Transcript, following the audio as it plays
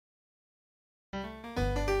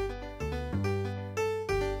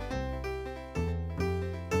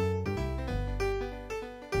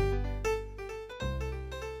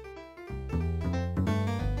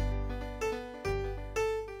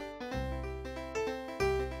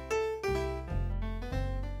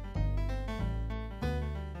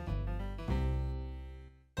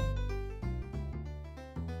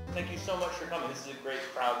Thank you so much for coming. This is a great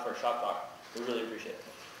crowd for a shop talk. We really appreciate it.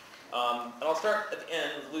 And I'll start at the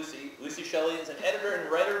end with Lucy. Lucy Shelly is an editor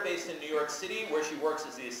and writer based in New York City, where she works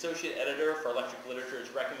as the associate editor for Electric Literature's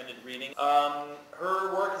recommended reading.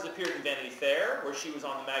 Her work has appeared in Vanity Fair, where she was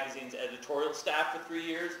on the magazine's editorial staff for 3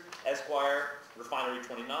 years, Esquire, Refinery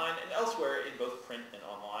 29, and elsewhere in both print and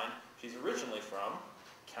online. She's originally from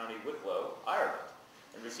County Wicklow, Ireland,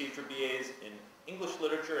 and received her BAs in English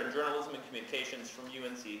Literature and Journalism and Communications from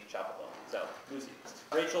UNC Chapel Hill. So, Lucy.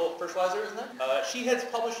 Rachel Fershleiser, isn't it? She heads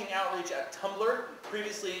publishing outreach at Tumblr.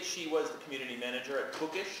 Previously, she was the community manager at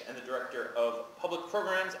Bookish and the director of public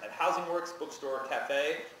programs at Housing Works Bookstore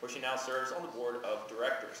Cafe, where she now serves on the board of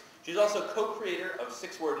directors. She's also co-creator of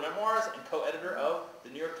 6-word memoirs and co-editor of the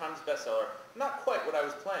New York Times bestseller, Not Quite What I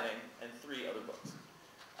Was Planning, and 3 other books.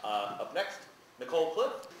 Up next, Nicole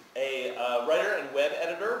Cliff, a writer and web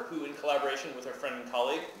editor who, in collaboration with her friend and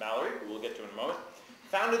colleague, Mallory, who we'll get to in a moment,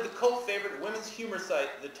 founded the cult favorite women's humor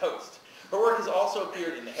site, The Toast. Her work has also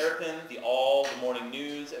appeared in The Hairpin, The Awl, The Morning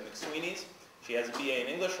News, and McSweeney's. She has a BA in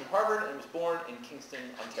English from Harvard and was born in Kingston,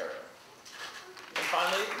 Ontario. And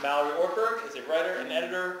finally, Mallory Ortberg is a writer and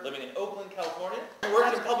editor living in Oakland, California. She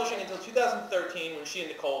worked in publishing until 2013 when she and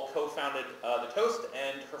Nicole co-founded The Toast,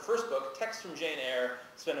 and her first book, Text from Jane Eyre,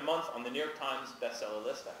 spent a month on the New York Times bestseller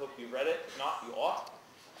list. I hope you read it. If not, you ought.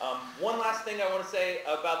 One last thing I want to say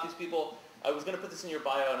about these people. I was going to put this in your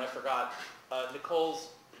bio and I forgot. Nicole's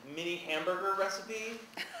mini hamburger recipe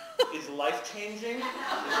is life-changing, and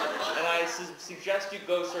I suggest you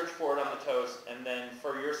go search for it on The Toast, and then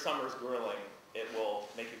for your summer's grilling, it will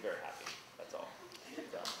make you very happy. That's all.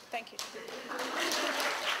 So. Thank you.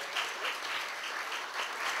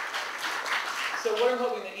 So what I'm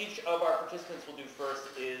hoping that each of our participants will do first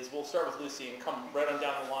is we'll start with Lucy and come right on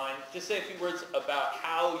down the line. Just say a few words about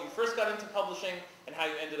how you first got into publishing and how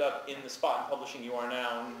you ended up in the spot in publishing you are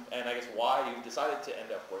now, and I guess why you decided to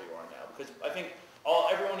end up where you are now. Because I think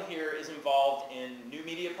everyone here is involved in new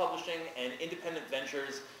media publishing and independent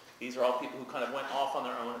ventures. These are all people who kind of went off on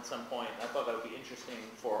their own at some point. I thought that would be interesting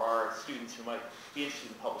for our students who might be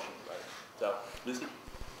interested in publishing and writing. So, Lucy?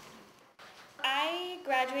 I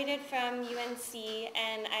graduated from UNC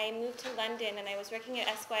and I moved to London, and I was working at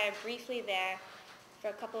Esquire briefly there for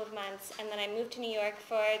a couple of months, and then I moved to New York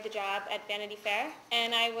for the job at Vanity Fair,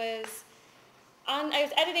 and I was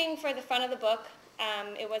editing for the front of the book.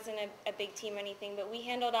 It wasn't a big team or anything, but we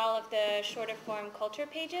handled all of the shorter form culture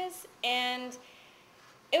pages, and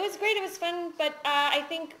it was great, it was fun, but I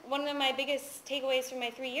think one of my biggest takeaways from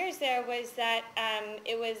my 3 years there was that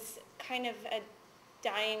it was kind of a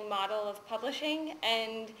dying model of publishing,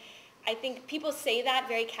 and I think people say that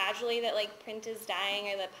very casually, that like print is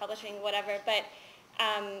dying or that publishing, whatever, but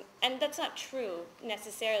and that's not true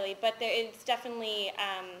necessarily, but there is definitely,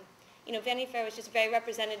 you know, Vanity Fair was just very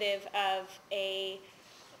representative of a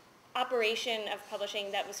operation of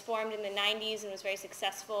publishing that was formed in the 90s and was very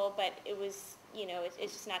successful, but it was, you know,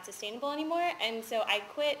 it's just not sustainable anymore. And so I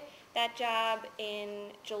quit that job in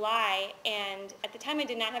July, and at the time I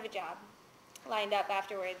did not have a job lined up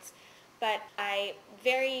afterwards, but I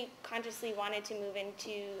very consciously wanted to move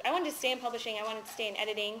into, I wanted to stay in publishing, I wanted to stay in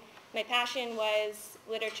editing. My passion was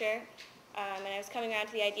literature, and I was coming around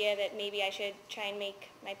to the idea that maybe I should try and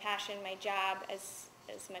make my passion my job as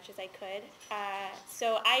much as I could.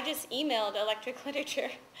 So I just emailed Electric Literature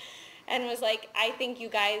and was like, I think you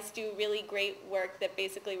guys do really great work that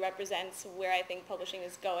basically represents where I think publishing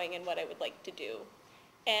is going and what I would like to do.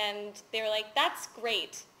 And they were like, that's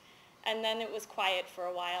great. And then it was quiet for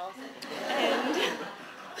a while.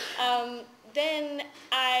 And then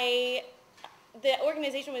the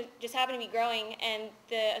organization just happened to be growing, and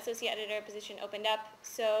the associate editor position opened up.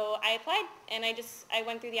 So I applied, and I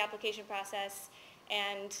went through the application process,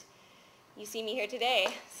 and you see me here today.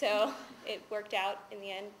 So it worked out in the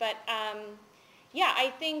end. But yeah,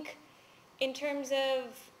 I think in terms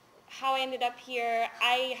of how I ended up here,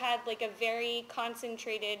 I had like a very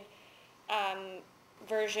concentrated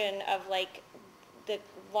version of like the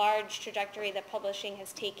large trajectory that publishing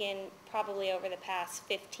has taken probably over the past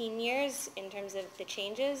 15 years in terms of the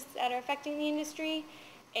changes that are affecting the industry.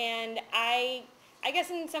 And I guess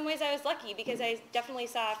in some ways I was lucky, because I definitely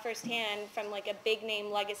saw firsthand from like a big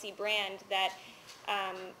name legacy brand that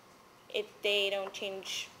if they don't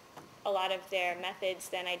change a lot of their methods,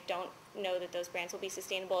 then I don't know that those brands will be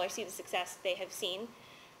sustainable or see the success they have seen.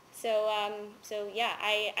 So yeah,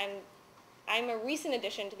 I'm a recent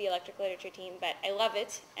addition to the Electric Literature team, but I love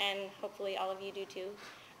it, and hopefully all of you do too.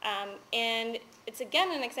 And it's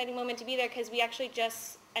again an exciting moment to be there, because we actually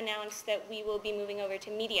just announced that we will be moving over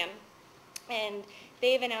to Medium, and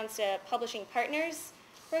they've announced a publishing partners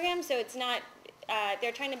program, so it's not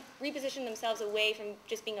they're trying to reposition themselves away from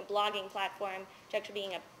just being a blogging platform to actually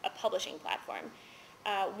being a publishing platform.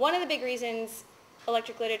 One of the big reasons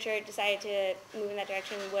Electric Literature decided to move in that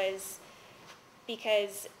direction was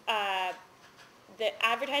because the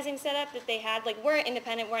advertising setup that they had, like we're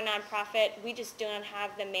independent, we're a nonprofit, we just don't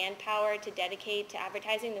have the manpower to dedicate to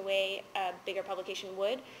advertising the way a bigger publication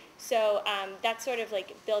would. So that's sort of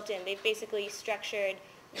like built in. They've basically structured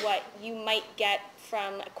what you might get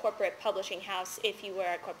from a corporate publishing house if you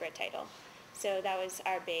were a corporate title. So that was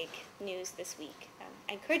our big news this week.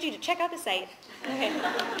 I encourage you to check out the site. Okay.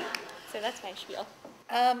 So that's my spiel.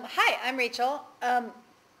 Hi, I'm Rachel.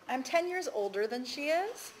 I'm 10 years older than she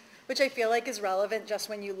is, which I feel like is relevant just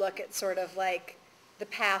when you look at sort of like the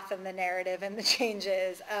path and the narrative and the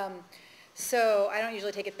changes. So I don't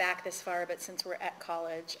usually take it back this far, but since we're at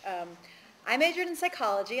college, I majored in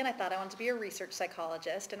psychology and I thought I wanted to be a research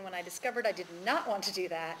psychologist. And when I discovered I did not want to do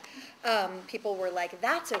that, people were like,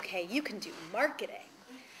 that's okay, you can do marketing.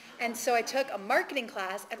 And so I took a marketing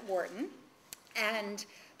class at Wharton, and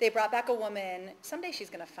they brought back a woman, someday she's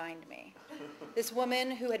going to find me, this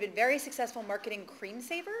woman who had been very successful marketing cream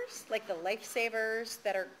savers, like the lifesavers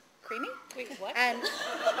that are creamy. Wait, what? And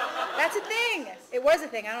that's a thing. It was a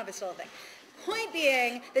thing. I don't know if it's still a thing. Point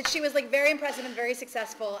being that she was like very impressive and very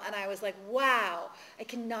successful, and I was like, wow, I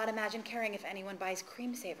cannot imagine caring if anyone buys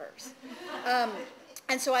cream savers.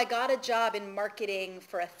 And so I got a job in marketing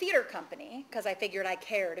for a theater company because I figured I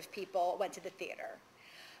cared if people went to the theater.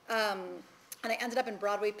 And I ended up in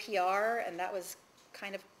Broadway PR, and that was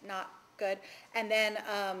kind of not good. And then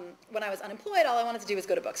when I was unemployed, all I wanted to do was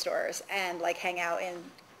go to bookstores and like hang out in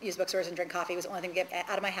used bookstores and drink coffee. It was the only thing to get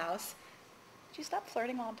out of my house. Did you stop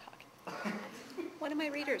flirting while I'm talking? One of my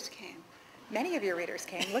readers came. Many of your readers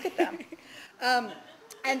came. Look at them.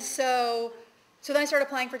 And so then I started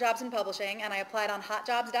applying for jobs in publishing, and I applied on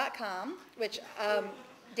hotjobs.com, which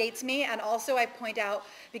dates me. And also I point out,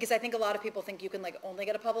 because I think a lot of people think you can like only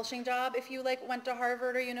get a publishing job if you like went to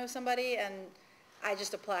Harvard or you know somebody, and I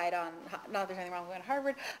just applied on, not that there's anything wrong with going to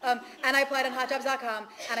Harvard, and I applied on hotjobs.com,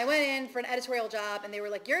 and I went in for an editorial job, and they were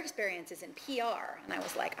like, your experience is in PR. And I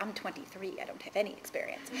was like, I'm 23, I don't have any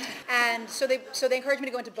experience. And so they encouraged me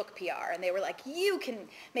to go into book PR, and they were like, you can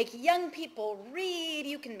make young people read,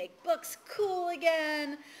 you can make books cool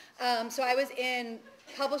again. So I was in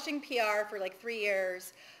publishing PR for like 3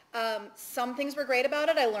 years. Some things were great about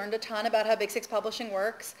it. I learned a ton about how Big Six Publishing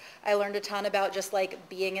works. I learned a ton about just like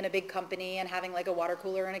being in a big company and having like a water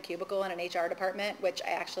cooler and a cubicle and an HR department, which I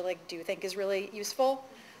actually like do think is really useful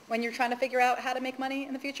when you're trying to figure out how to make money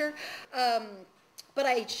in the future. But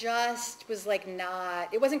I just was like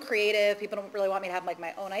not, it wasn't creative. People don't really want me to have like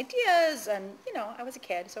my own ideas, and you know, I was a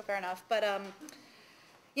kid, so fair enough. But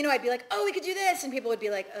you know, I'd be like, oh, we could do this, and people would be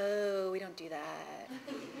like, oh, we don't do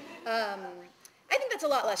that. I think that's a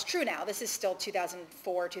lot less true now. This is still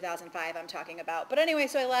 2004, 2005 I'm talking about. But anyway,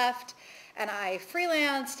 so I left, and I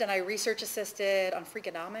freelanced, and I research assisted on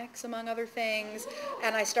Freakonomics, among other things.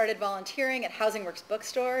 And I started volunteering at Housing Works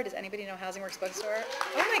Bookstore. Does anybody know Housing Works Bookstore?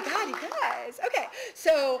 Oh my God, you guys. Okay.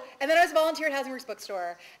 So, and then I was volunteer at Housing Works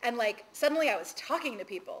Bookstore, and like suddenly I was talking to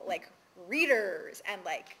people, like readers and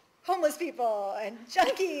like homeless people and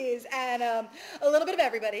junkies and a little bit of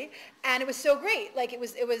everybody. And it was so great. Like it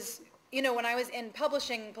was, you know, when I was in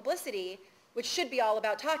publishing publicity, which should be all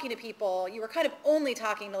about talking to people, you were kind of only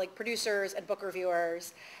talking to like producers and book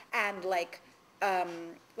reviewers and like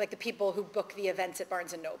the people who book the events at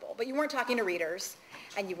Barnes & Noble. But you weren't talking to readers,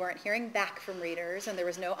 and you weren't hearing back from readers, and there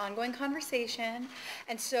was no ongoing conversation.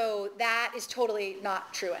 And so that is totally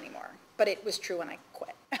not true anymore. But it was true when I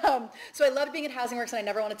quit. So I loved being at Housing Works, and I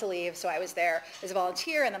never wanted to leave. So I was there as a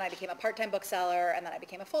volunteer, and then I became a part-time bookseller, and then I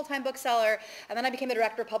became a full-time bookseller, and then I became the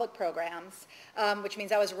director of public programs, which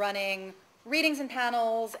means I was running readings and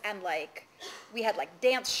panels, and like we had like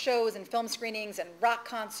dance shows and film screenings and rock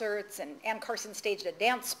concerts, and Ann Carson staged a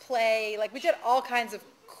dance play. Like we did all kinds of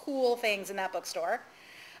cool things in that bookstore.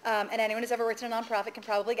 And anyone who's ever worked in a nonprofit can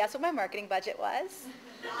probably guess what my marketing budget was.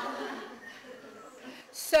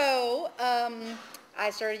 So I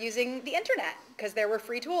started using the internet because there were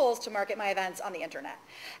free tools to market my events on the internet.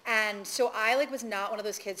 And so I like was not one of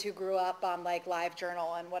those kids who grew up on like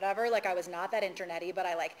LiveJournal and whatever. Like I was not that internet-y, but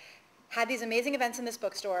I like had these amazing events in this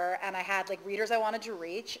bookstore, and I had like readers I wanted to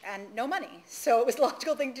reach and no money. So it was the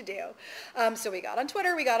logical thing to do. So we got on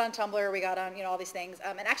Twitter, we got on Tumblr, we got on, you know, all these things.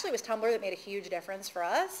 And actually it was Tumblr that made a huge difference for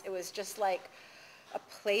us. It was just like, a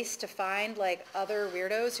place to find like other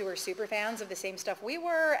weirdos who were super fans of the same stuff we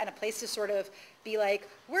were, and a place to sort of be like,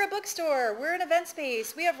 we're a bookstore, we're an event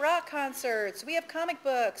space, we have rock concerts, we have comic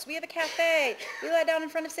books, we have a cafe, we lie down in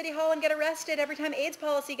front of City Hall and get arrested every time AIDS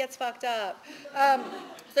policy gets fucked up.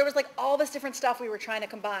 There was like all this different stuff we were trying to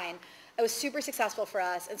combine. It was super successful for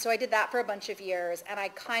us, and so I did that for a bunch of years, and I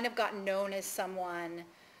kind of got known as someone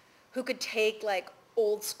who could take like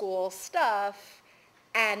old school stuff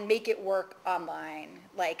and make it work online,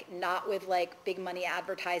 like not with like big money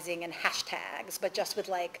advertising and hashtags, but just with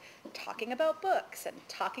like talking about books and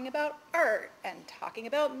talking about art and talking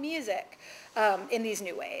about music in these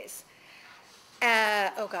new ways.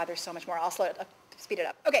 Oh God, there's so much more. I'll speed it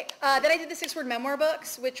up. Okay, then I did the 6-word memoir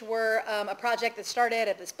books, which were a project that started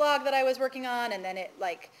at this blog that I was working on, and then it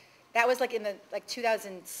like, that was like in the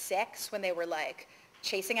 2006 when they were like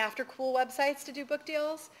chasing after cool websites to do book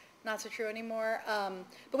deals. Not so true anymore.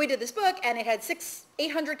 But we did this book, and it had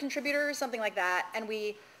 800 contributors, something like that, and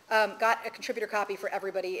we got a contributor copy for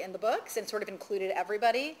everybody in the books and sort of included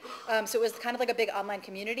everybody. So it was kind of like a big online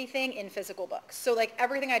community thing in physical books. So like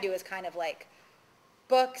everything I do is kind of like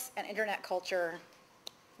books and internet culture,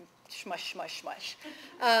 shmush, shmush, shmush.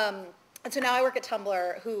 And so now I work at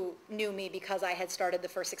Tumblr, who knew me because I had started the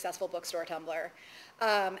first successful bookstore Tumblr.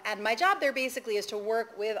 And my job there basically is to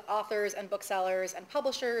work with authors and booksellers and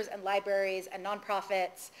publishers and libraries and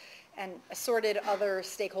nonprofits and assorted other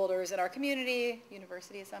stakeholders in our community,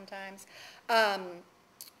 universities sometimes,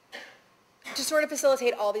 to sort of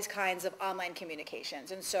facilitate all these kinds of online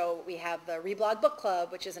communications. And so we have the Reblog Book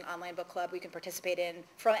Club, which is an online book club we can participate in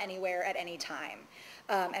from anywhere at any time.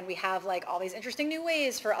 And we have like all these interesting new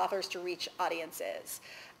ways for authors to reach audiences.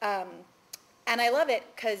 And I love it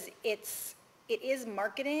because it is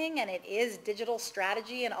marketing and it is digital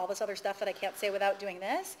strategy and all this other stuff that I can't say without doing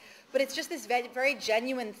this. But it's just this very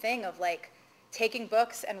genuine thing of like taking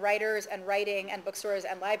books and writers and writing and bookstores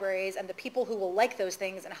and libraries and the people who will like those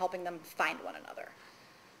things and helping them find one another.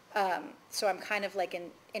 So I'm kind of like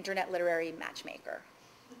an internet literary matchmaker.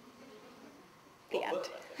 The end.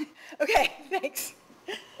 Okay, thanks.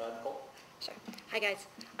 Nicole? Sure. Hi, guys.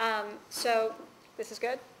 So this is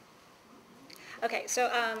good? Okay, so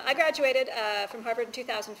I graduated from Harvard in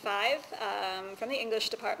 2005 from the English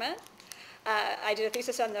department. I did a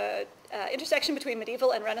thesis on the intersection between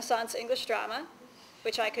medieval and Renaissance English drama,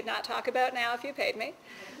 which I could not talk about now if you paid me,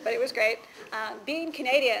 but it was great. Being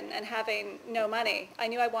Canadian and having no money, I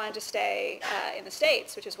knew I wanted to stay in the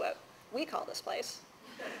States, which is what we call this place.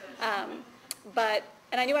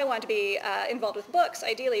 And I knew I wanted to be involved with books,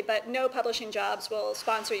 ideally, but no publishing jobs will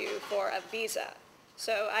sponsor you for a visa.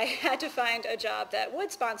 So I had to find a job that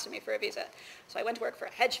would sponsor me for a visa. So I went to work for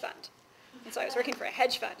a hedge fund. And so I was working for a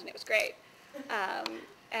hedge fund, and it was great.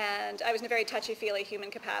 And I was in a very touchy-feely human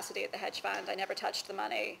capacity at the hedge fund. I never touched the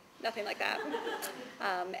money, nothing like that.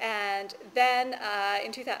 And then I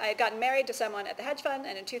had gotten married to someone at the hedge fund,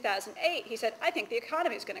 and in 2008, he said, I think the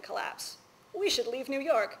economy is going to collapse. We should leave New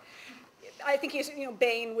York. I think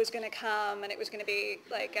Bain was going to come, and it was going to be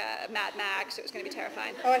like Mad Max. It was going to be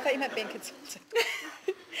terrifying. Oh, I thought you meant Bain Consulting.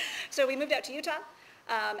 So we moved out to Utah,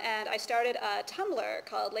 and I started a Tumblr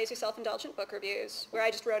called Lazy Self-Indulgent Book Reviews, where I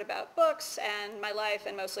just wrote about books and my life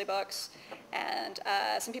and mostly books. And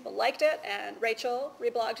some people liked it, and Rachel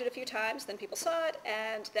reblogged it a few times. Then people saw it,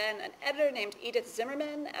 and then an editor named Edith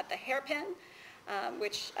Zimmerman at the Hairpin,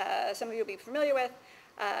 which some of you will be familiar with,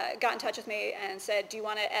 got in touch with me and said, do you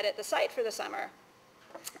want to edit the site for the summer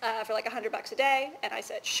for like $100 a day? And I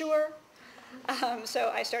said, sure.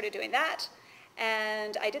 So I started doing that.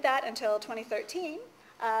 And I did that until 2013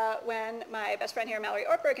 when my best friend here, Mallory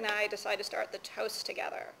Ortberg, and I decided to start the Toast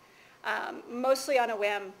together. Mostly on a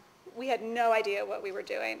whim. We had no idea what we were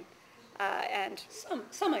doing. And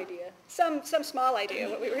Some idea. Some small idea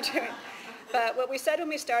what we were doing. But what we said when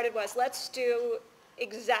we started was, let's do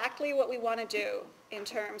exactly what we want to do in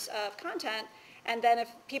terms of content, and then if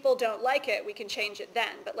people don't like it, we can change it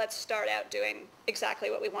then, but let's start out doing exactly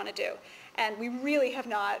what we want to do. And we really have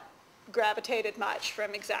not gravitated much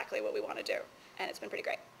from exactly what we want to do, and it's been pretty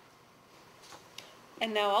great.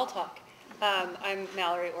 And now I'll talk. I'm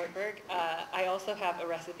Mallory Ortberg. I also have a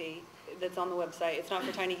recipe that's on the website. It's not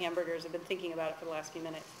for tiny hamburgers. I've been thinking about it for the last few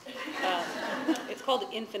minutes. It's called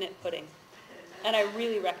Infinite Pudding, and I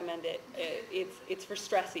really recommend it. It's for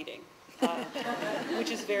stress eating,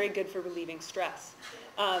 which is very good for relieving stress.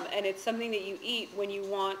 And it's something that you eat when you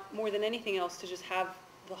want, more than anything else, to just have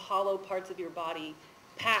the hollow parts of your body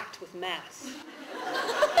packed with mass,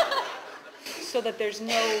 so that there's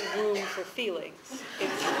no room for feelings.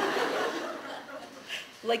 It's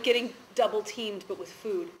like getting double teamed, but with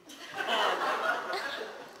food.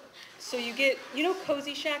 So you get, you know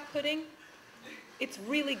Cozy Shack pudding? It's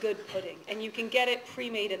really good pudding, and you can get it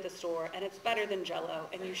pre-made at the store, and it's better than Jell-O,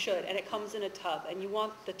 and you should, and it comes in a tub, and you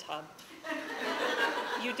want the tub.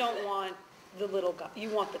 You don't want the little guy, you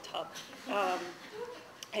want the tub.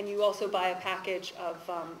 And you also buy a package of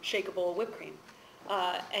shakeable whipped cream.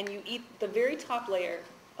 And you eat the very top layer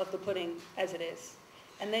of the pudding as it is,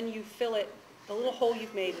 and then you fill it, the little hole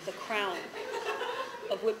you've made with a crown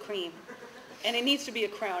of whipped cream. And it needs to be a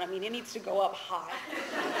crown, I mean, it needs to go up high.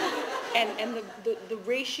 And the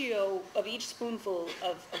ratio of each spoonful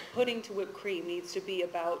of pudding to whipped cream needs to be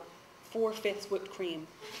about 4/5 whipped cream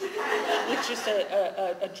with just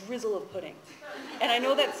a drizzle of pudding. And I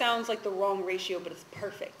know that sounds like the wrong ratio, but it's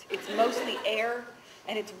perfect. It's mostly air,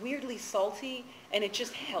 and it's weirdly salty, and it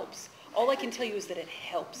just helps. All I can tell you is that it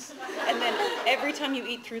helps. And then every time you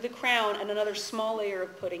eat through the crown and another small layer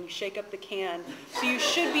of pudding, you shake up the can. So you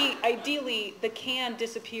should be, ideally, the can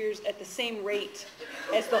disappears at the same rate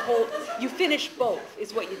as the whole, you finish both,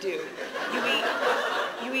 is what you do.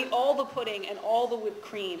 You eat all the pudding and all the whipped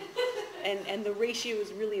cream, and the ratio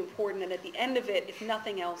is really important, and at the end of it, if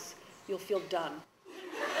nothing else, you'll feel done.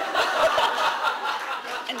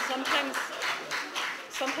 And sometimes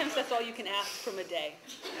that's all you can ask from a day.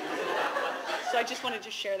 So I just wanted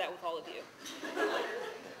to share that with all of you.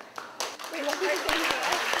 Wait, what were you saying?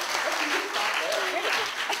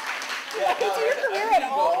 Yeah, Into your career at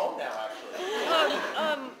all? Go home now,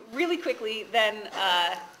 actually. Really quickly, then,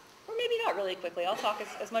 or maybe not really quickly. I'll talk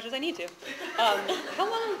as much as I need to. How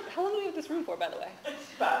long do we have this room for, by the way?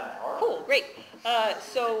 About an hour. Cool, great.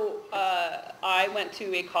 So I went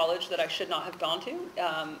to a college that I should not have gone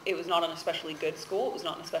to. It was not an especially good school. It was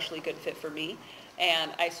not an especially good fit for me.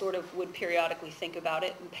 And I sort of would periodically think about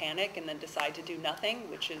it and panic and then decide to do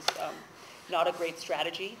nothing, which is not a great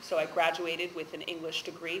strategy. So I graduated with an English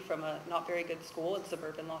degree from a not very good school in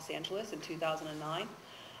suburban Los Angeles in 2009.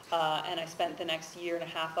 And I spent the next year and a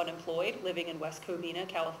half unemployed, living in West Covina,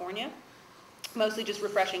 California, mostly just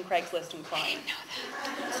refreshing Craigslist and crying.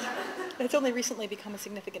 It's only recently become a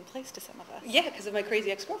significant place to some of us. Yeah, because of my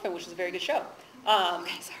crazy ex-girlfriend, which is a very good show.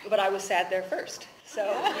 Okay, sorry. But I was sad there first. So,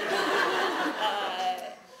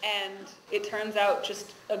 and it turns out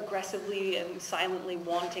just aggressively and silently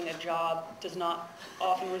wanting a job does not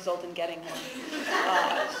often result in getting one.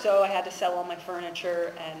 So I had to sell all my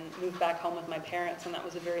furniture and move back home with my parents, and that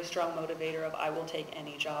was a very strong motivator of I will take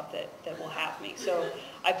any job that will have me. So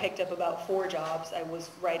I picked up about 4 jobs. I was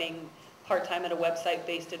writing part-time at a website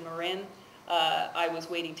based in Marin. I was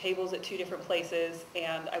waiting tables at 2 different places,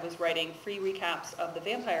 and I was writing free recaps of the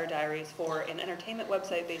Vampire Diaries for an entertainment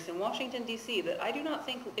website based in Washington, D.C. that I do not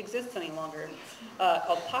think exists any longer,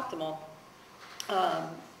 called Poptimal.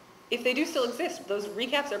 If they do still exist, those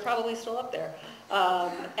recaps are probably still up there.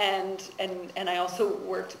 And I also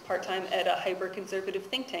worked part-time at a hyper-conservative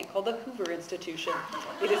think tank called the Hoover Institution.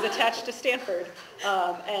 It is attached to Stanford,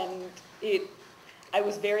 and I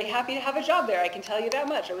was very happy to have a job there, I can tell you that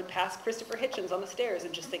much. I would pass Christopher Hitchens on the stairs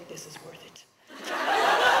and just think, this is worth it.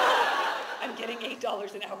 I'm getting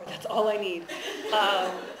 $8 an hour, that's all I need.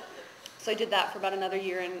 So I did that for about another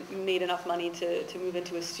year and made enough money to move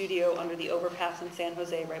into a studio under the overpass in San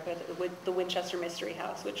Jose, right by the Winchester Mystery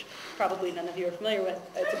House, which probably none of you are familiar with.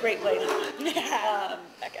 It's a great place.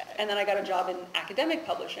 And then I got a job in academic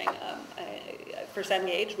publishing for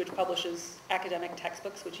Cengage, which publishes academic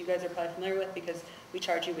textbooks, which you guys are probably familiar with because we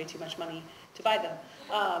charge you way too much money to buy them.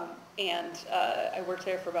 I worked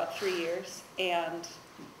there for about 3 years, and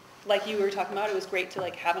like you were talking about, it was great to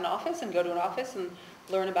have an office and go to an office and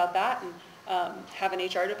learn about that and have an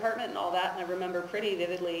HR department and all that. And I remember pretty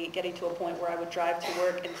vividly getting to a point where I would drive to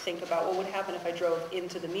work and think about what would happen if I drove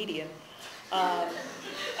into the median.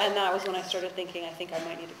 And that was when I started thinking, I think I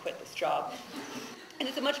might need to quit this job. And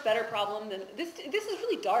it's a much better problem than, this is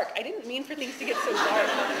really dark. I didn't mean for things to get so dark.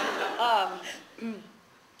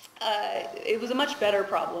 It was a much better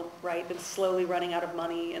problem, right, than slowly running out of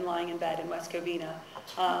money and lying in bed in West Covina.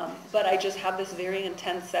 But I just have this very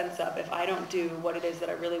intense sense of if I don't do what it is that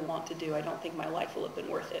I really want to do, I don't think my life will have been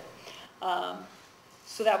worth it.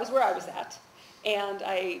 So that was where I was at. And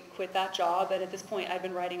I quit that job, and at this point I've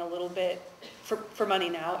been writing a little bit for money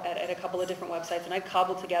now at a couple of different websites, and I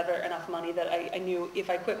cobbled together enough money that I knew if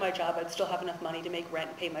I quit my job I'd still have enough money to make rent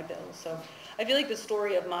and pay my bills. So I feel like the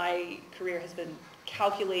story of my career has been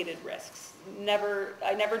calculated risks.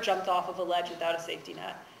 I never jumped off of a ledge without a safety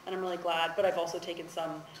net, and I'm really glad, but I've also taken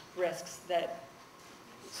some risks that,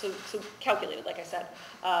 so calculated, like I said.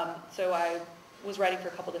 So I was writing for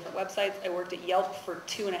a couple different websites. I worked at Yelp for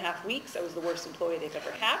 2.5 weeks. I was the worst employee they've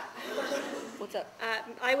ever had. What's up?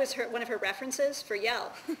 I was one of her references for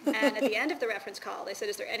Yelp, and at the end of the reference call, they said,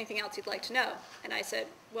 is there anything else you'd like to know? And I said,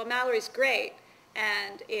 well, Mallory's great,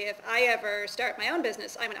 and if I ever start my own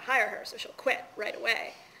business, I'm going to hire her, so she'll quit right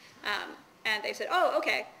away. And they said, oh,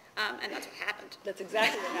 okay. And that's what happened. That's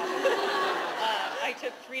exactly what happened. I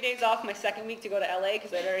took 3 days off my second week to go to LA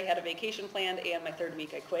because I'd already had a vacation planned, and my third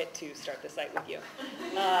week I quit to start the site with you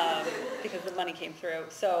because the money came through.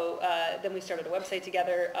 So then we started a website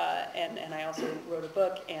together, and I also wrote a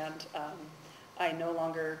book, and I no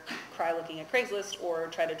longer cry looking at Craigslist or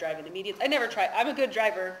try to drive into medians. I never try. I'm a good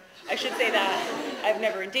driver. I should say that.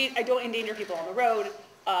 I don't endanger people on the road,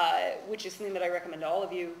 which is something that I recommend to all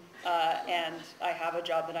of you. And I have a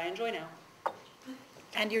job that I enjoy now.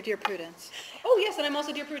 And you're Dear Prudence. Oh yes, and I'm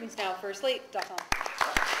also Dear Prudence now for Slate.com.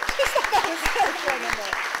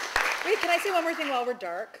 Wait, can I say one more thing while we're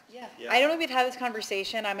dark? Yeah. I don't know if we've had this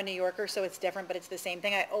conversation. I'm a New Yorker, so it's different, but it's the same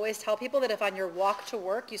thing. I always tell people that if on your walk to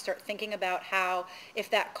work, you start thinking about how if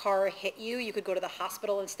that car hit you, you could go to the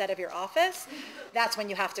hospital instead of your office, that's when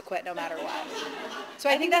you have to quit no matter what. So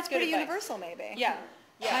I think that's good pretty advice. universal, maybe. Yeah.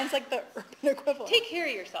 Yeah. Mine's like the urban equivalent. Take care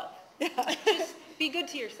of yourself. Yeah. Just be good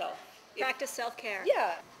to yourself. Practice self-care.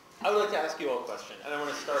 Yeah. I would like to ask you all a question, and I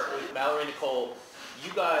want to start with Mallory and Nicole.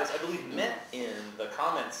 You guys, I believe, met in the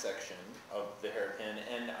comments section of the Hairpin,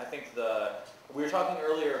 and I think we were talking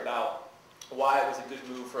earlier about why it was a good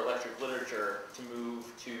move for electric literature to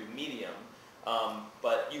move to Medium,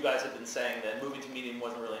 but you guys have been saying that moving to Medium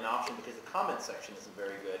wasn't really an option because the comments section isn't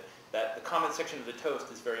very good, that the comment section of the Toast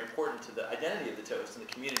is very important to the identity of the Toast and the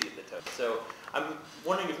community of the Toast. So I'm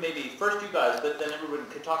wondering if maybe first you guys, but then everyone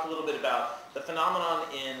could talk a little bit about the phenomenon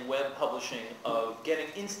in web publishing of getting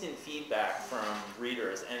instant feedback from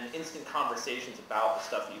readers and instant conversations about the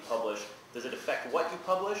stuff that you publish. Does it affect what you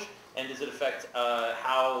publish, and does it affect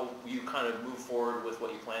how you kind of move forward with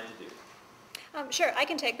what you plan to do? Sure, I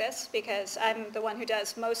can take this because I'm the one who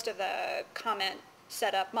does most of the comment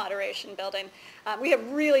setup, moderation, building. We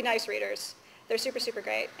have really nice readers. They're super, super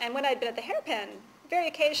great. And when I'd been at the Hairpin, very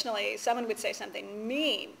occasionally someone would say something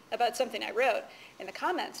mean about something I wrote in the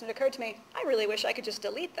comments, and it occurred to me, I really wish I could just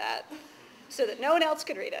delete that so that no one else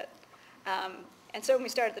could read it. And so when we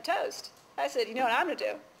started the Toast, I said, you know what I'm going to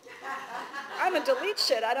do? I'm going to delete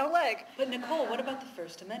shit I don't like. But Nicole, what about the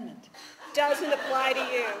First Amendment? Doesn't apply to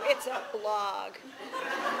you. It's a blog.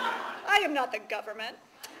 I am not the government.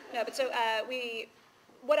 No, but so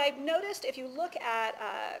what I've noticed, if you look at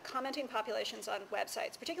commenting populations on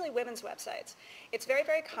websites, particularly women's websites, it's very,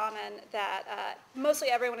 very common that mostly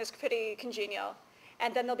everyone is pretty congenial,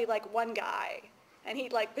 and then there'll be like one guy, and he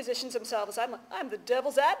like positions himself as, I'm the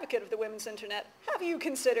devil's advocate of the women's internet. Have you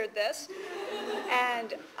considered this?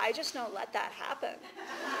 And I just don't let that happen.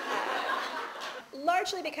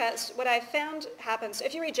 Largely because what I've found happens,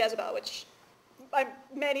 if you read Jezebel, which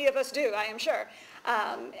many of us do, I am sure,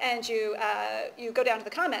 and you go down to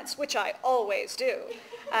the comments, which I always do.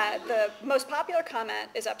 The most popular comment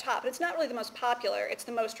is up top, but it's not really the most popular, it's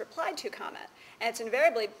the most replied to comment. And it's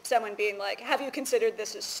invariably someone being like, have you considered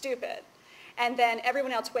this is stupid? And then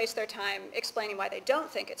everyone else wastes their time explaining why they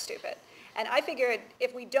don't think it's stupid. And I figured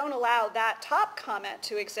if we don't allow that top comment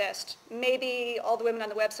to exist, maybe all the women on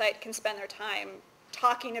the website can spend their time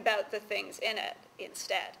talking about the things in it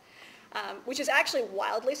instead, which is actually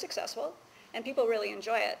wildly successful, and people really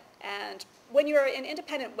enjoy it. And when you're in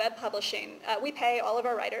independent web publishing, we pay all of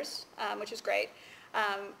our writers, which is great.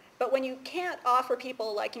 But when you can't offer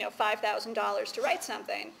people like, $5,000 to write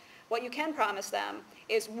something, what you can promise them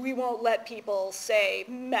is we won't let people say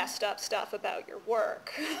messed up stuff about your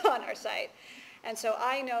work on our site. And so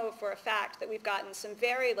I know for a fact that we've gotten some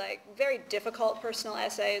very difficult personal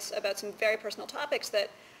essays about some very personal topics that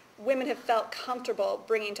women have felt comfortable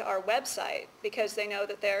bringing to our website because they know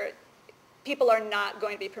that people are not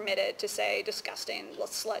going to be permitted to say disgusting,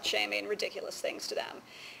 slut-shaming, ridiculous things to them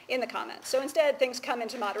in the comments. So instead, things come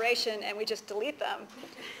into moderation and we just delete them.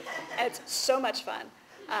 And it's so much fun.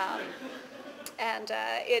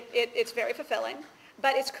 It's very fulfilling.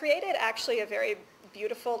 But it's created actually a very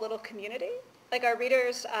beautiful little community. Like our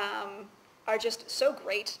readers are just so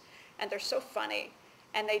great and they're so funny.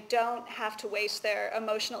 And they don't have to waste their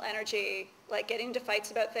emotional energy like getting into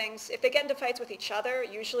fights about things. If they get into fights with each other,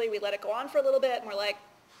 usually we let it go on for a little bit and we're like,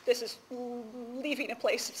 this is leaving a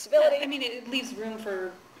place of civility. I mean, it leaves room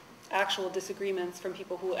for actual disagreements from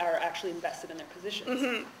people who are actually invested in their positions.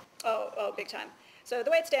 Mm-hmm. Oh, big time. So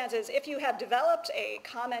the way it stands is if you have developed a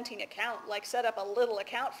commenting account, like set up a little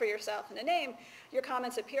account for yourself and a name, your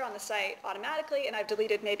comments appear on the site automatically, and I've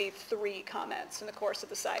deleted maybe 3 comments in the course of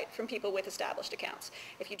the site from people with established accounts.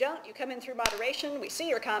 If you don't, you come in through moderation, we see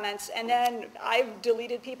your comments, and then I've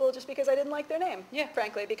deleted people just because I didn't like their name,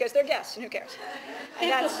 frankly, because they're guests, and who cares?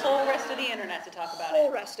 And that's the whole rest of the internet to talk about it.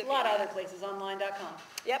 Whole rest of a lot the of other places, online.com.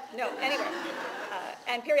 Yep, no, anyway.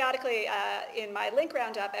 And periodically in my link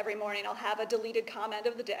roundup every morning, I'll have a deleted comment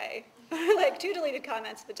of the day, like 2 deleted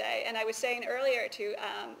comments of the day. And I was saying earlier to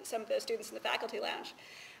some of the students in the faculty lounge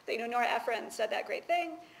that, Nora Ephron said that great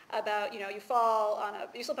thing about, you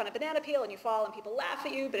slip on a banana peel and you fall and people laugh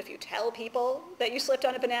at you, but if you tell people that you slipped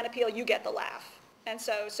on a banana peel, you get the laugh. And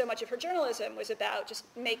so much of her journalism was about just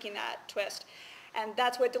making that twist. And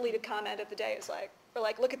that's what deleted comment of the day is like. We're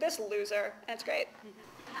like, look at this loser, and it's great.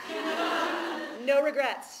 No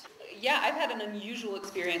regrets. Yeah, I've had an unusual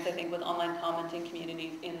experience, I think, with online commenting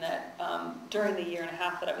communities in that during the 1.5 years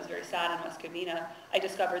that I was very sad in West Covina, I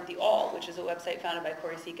discovered The All, which is a website founded by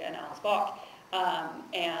Corey Sika and Alex Bach,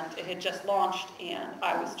 and it had just launched, and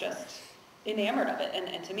I was just enamored of it,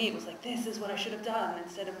 and to me it was like, this is what I should have done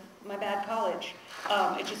instead of my bad college.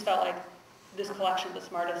 It just felt like this collection of the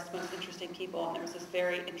smartest, most interesting people, and there was this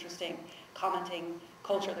very interesting commenting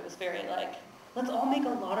culture that was very like, let's all make a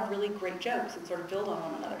lot of really great jokes and sort of build on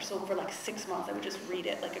one another. So for like 6 months, I would just read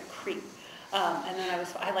it like a creep. And then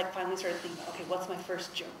I like finally started thinking, okay, what's my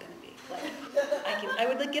first joke gonna be? Like, I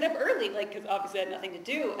would like get up early, like, cause obviously I had nothing to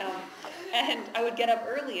do. And I would get up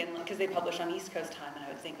early and like, cause they publish on East Coast time, and I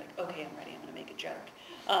would think like, okay, I'm ready, I'm gonna make a joke.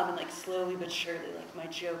 And like slowly but surely, like my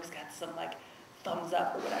jokes got some like thumbs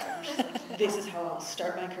up or whatever. I'm just like, this is how I'll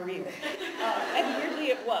start my career. And weirdly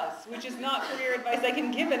it was, which is not career advice I can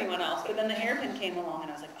give anyone else. But then the hairpin came along and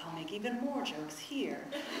I was like, I'll make even more jokes here.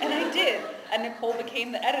 And I did. And Nicole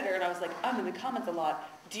became the editor and I was like, I'm in the comments a lot.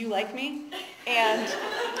 Do you like me? And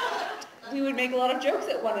we would make a lot of jokes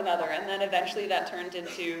at one another. And then eventually that turned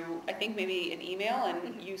into, I think maybe an email,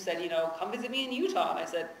 and you said, come visit me in Utah. And I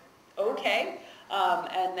said, okay.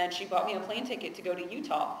 And then she bought me a plane ticket to go to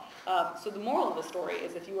Utah. So the moral of the story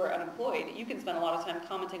is if you are unemployed, you can spend a lot of time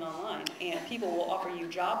commenting online, and people will offer you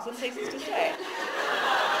jobs and places to stay.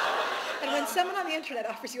 And when someone on the internet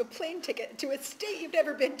offers you a plane ticket to a state you've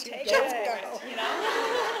never been to, Take just it. go.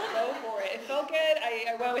 Go for it. It felt good.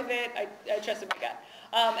 I went with it. I trusted my gut.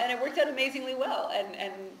 And it worked out amazingly well.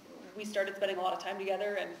 And we started spending a lot of time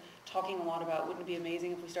together and talking a lot about, wouldn't it be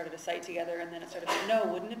amazing if we started a site together? And then it started, no,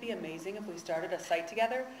 wouldn't it be amazing if we started a site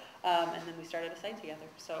together? And then we started a site together.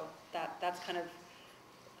 So that's kind of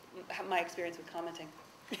my experience with commenting.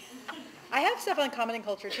 I have stuff on commenting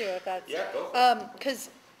culture too, if that's... Yeah, go for it.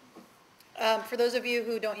 Because for those of you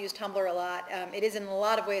who don't use Tumblr a lot, it is in a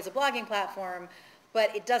lot of ways a blogging platform,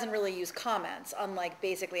 but it doesn't really use comments, unlike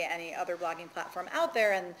basically any other blogging platform out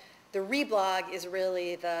there. And the reblog is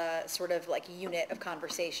really the sort of like unit of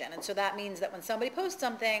conversation. And so that means that when somebody posts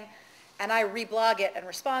something and I reblog it and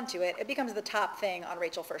respond to it, it becomes the top thing on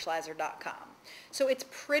RachelFershleiser.com. So it's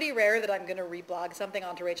pretty rare that I'm going to reblog something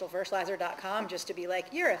onto RachelFershleiser.com just to be like,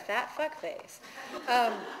 you're a fat fuckface.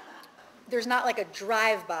 There's not like a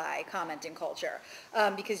drive-by commenting culture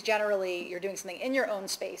because generally you're doing something in your own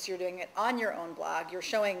space, you're doing it on your own blog, you're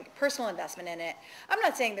showing personal investment in it. I'm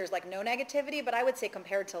not saying there's like no negativity, but I would say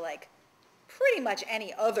compared to like pretty much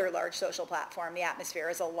any other large social platform, the atmosphere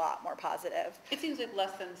is a lot more positive. It seems like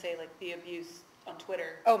less than, say, like the abuse on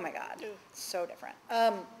Twitter. Oh my God, so different.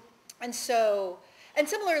 And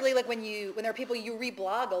similarly, like when there are people you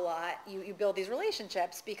reblog a lot, you build these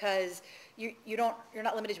relationships because you're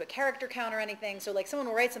not limited to a character count or anything. So like someone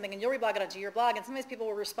will write something and you'll reblog it onto your blog, and sometimes people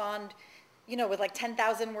will respond, with like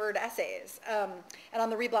 10,000 word essays. And on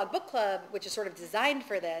the Reblog Book Club, which is sort of designed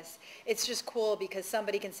for this, it's just cool because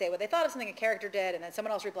somebody can say what they thought of something a character did, and then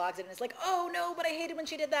someone else reblogs it and is like, oh no, but I hated when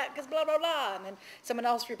she did that because blah, blah, blah. And then someone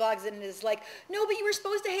else reblogs it and is like, no, but you were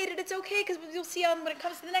supposed to hate it. It's okay because you'll see when it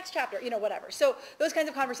comes to the next chapter, whatever. So those kinds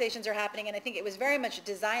of conversations are happening, and I think it was very much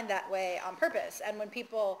designed that way on purpose. And when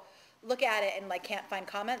people look at it and like can't find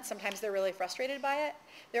comments, sometimes they're really frustrated by it.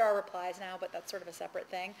 There are replies now, but that's sort of a separate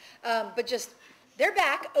thing. But just, they're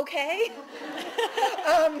back, okay?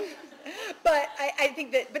 But I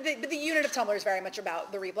think that, but the unit of Tumblr is very much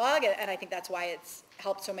about the reblog, and I think that's why it's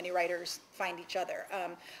helped so many writers find each other.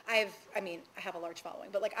 I have a large following,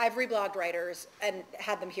 but like I've reblogged writers and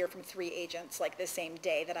had them hear from 3 agents like the same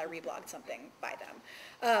day that I reblogged something by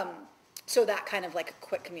them. So that kind of like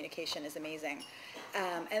quick communication is amazing.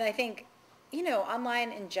 And I think,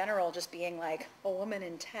 online in general, just being like a woman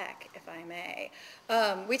in tech, if I may,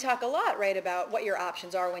 we talk a lot, right, about what your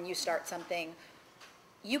options are when you start something.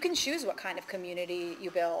 you can choose what kind of community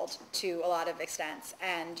you build to a lot of extents,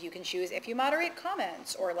 and you can choose if you moderate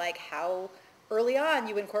comments, or like how early on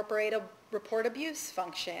you incorporate a report abuse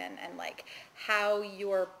function, and like how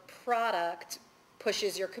your product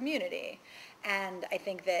pushes your community. And I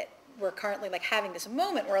think that we're currently like having this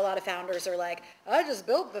moment where a lot of founders are like, I just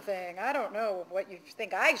built the thing, I don't know what you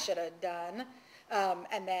think I should have done.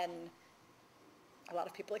 And then a lot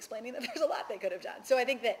of people explaining that there's a lot they could have done. So I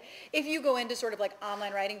think that if you go into sort of like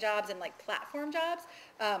online writing jobs and like platform jobs,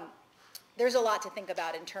 there's a lot to think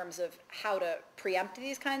about in terms of how to preempt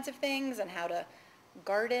these kinds of things and how to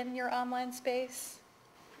garden your online space.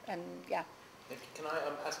 And yeah. Can I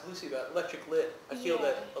ask Lucy about Electric Lit? I feel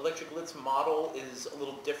that Electric Lit's model is a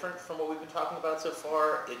little different from what we've been talking about so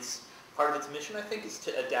far. It's part of its mission, I think, is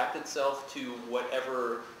to adapt itself to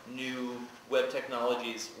whatever new web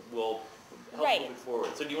technologies will help move it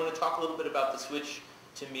forward. So do you want to talk a little bit about the switch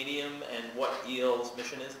to Medium and what EL's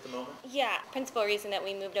mission is at the moment? Yeah, principal reason that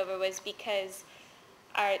we moved over was because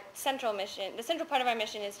our central mission, the central part of our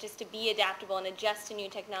mission is just to be adaptable and adjust to new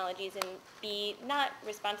technologies and be not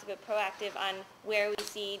responsive but proactive on where we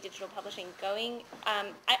see digital publishing going.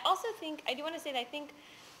 I also think, I do want to say that I think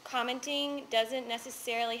commenting doesn't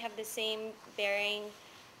necessarily have the same bearing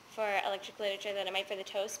for electric literature than it might for the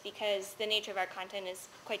Toast, because the nature of our content is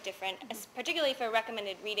quite different, particularly for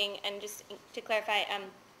recommended reading. And just to clarify,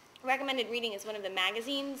 Recommended Reading is one of the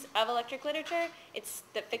magazines of electric literature. It's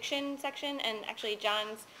the fiction section, and actually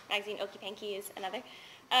John's magazine, Okey Panky, is another.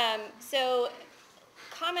 So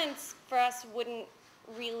comments for us wouldn't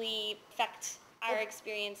really affect our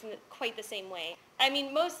experience in quite the same way. I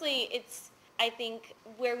mean, mostly it's, I think,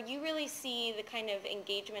 where you really see the kind of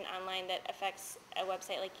engagement online that affects a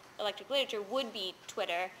website like Electric Literature would be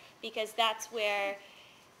Twitter, because that's where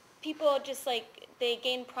people just like, they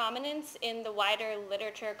gain prominence in the wider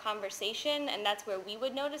literature conversation, and that's where we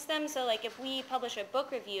would notice them. So like if we publish a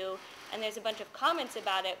book review and there's a bunch of comments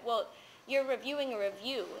about it, well, you're reviewing a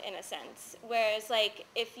review in a sense. Whereas like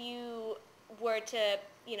if you were to,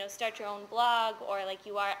 you know, start your own blog, or like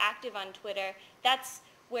you are active on Twitter, that's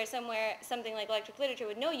where something like Electric Literature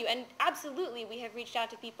would know you. And absolutely, we have reached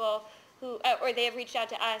out to people who, or they have reached out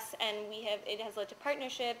to us, and it has led to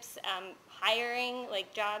partnerships, hiring,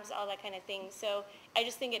 like jobs, all that kind of thing. So I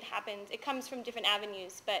just think it comes from different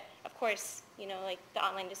avenues, but of course, you know, like the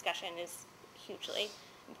online discussion is hugely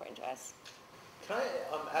important to us. Can I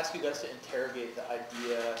ask you guys to interrogate the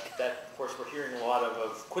idea that, of course, we're hearing a lot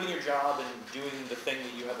of quitting your job and doing the thing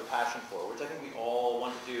that you have a passion for, which I think we all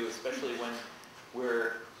want to do, especially when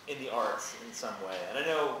we're in the arts in some way. And I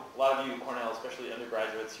know a lot of you, Cornell, especially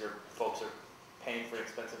undergraduates, your folks are paying for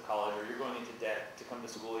expensive college, or you're going into debt to come to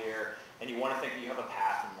school here, and you want to think that you have a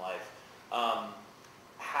path in life.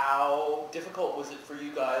 How difficult was it for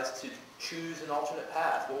you guys to choose an alternate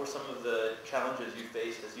path? What were some of the challenges you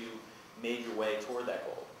faced as you made your way toward that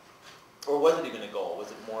goal? Or was it even a goal?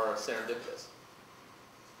 Was it more serendipitous?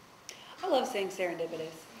 I love saying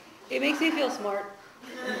serendipitous. It makes me feel smart.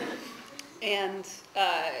 And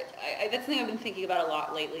that's something I've been thinking about a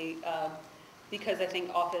lot lately, because I think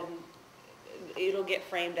often it'll get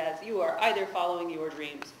framed as you are either following your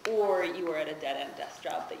dreams or you are at a dead-end desk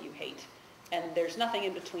job that you hate. And there's nothing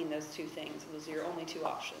in between those two things. Those are your only two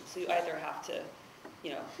options. So you either have to,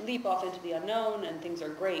 you know, leap off into the unknown and things are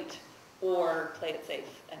great, or play it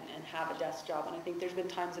safe and have a desk job. And I think there's been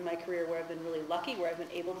times in my career where I've been really lucky, where I've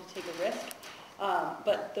been able to take a risk.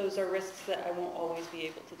 But those are risks that I won't always be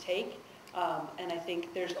able to take. And I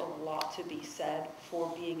think there's a lot to be said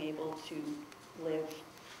for being able to live,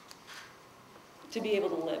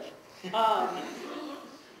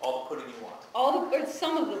 All the pudding you want. Or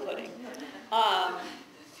some of the pudding.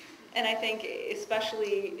 And I think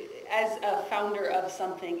especially as a founder of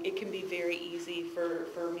something, it can be very easy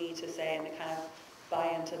for me to say and to kind of buy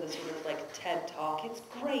into the sort of like TED talk. It's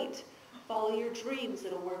great. Follow your dreams.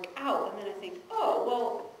 It'll work out. And then I think, oh,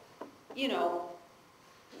 well, you know,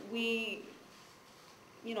 I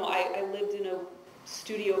lived in a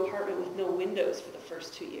studio apartment with no windows for the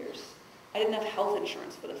first 2 years. I didn't have health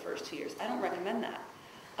insurance for the first 2 years. I don't recommend that.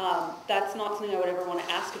 That's not something I would ever want to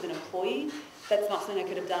ask of an employee. That's not something I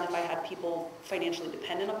could have done if I had people financially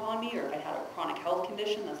dependent upon me, or if I had a chronic health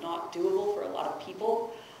condition. That's not doable for a lot of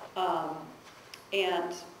people.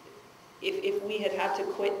 And if we had had to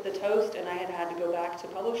quit the Toast and I had had to go back to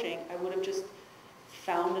publishing, I would have just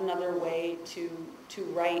found another way to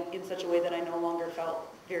write in such a way that I no longer felt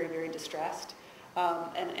very, very distressed.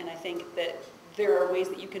 And I think that there are ways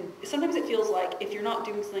that you can, sometimes it feels like if you're not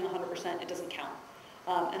doing something 100%, it doesn't count.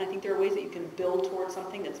 And I think there are ways that you can build towards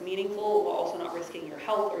something that's meaningful while also not risking your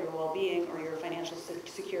health or your well-being or your financial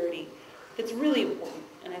security that's really important.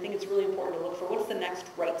 And I think it's really important to look for what's the next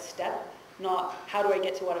right step, not how do I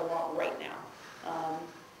get to what I want right now.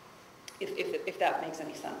 If that makes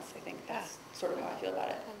any sense, I think that's sort of how I feel about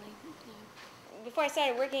it. Before I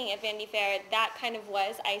started working at Vanity Fair, that kind of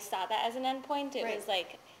was, I saw that as an endpoint. It was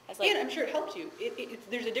like, I was like, and I'm sure it helped you.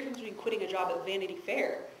 There's a difference between quitting a job at Vanity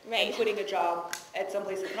Fair and quitting a job at some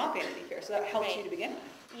place that's not Vanity Fair. So that helps you to begin with.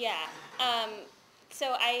 Yeah.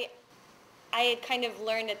 So I had kind of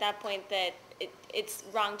learned at that point that it's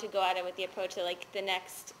wrong to go at it with the approach that like the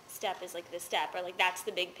next step is like the step, or like that's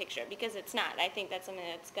the big picture, because it's not. I think that's something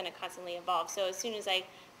that's going to constantly evolve. So as soon as I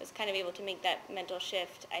was kind of able to make that mental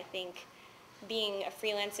shift, I think being a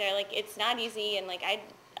freelancer, like it's not easy, and like I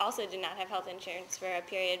also did not have health insurance for a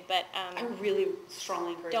period, but I really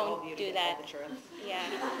strongly encourage all of you to get health insurance. Yeah.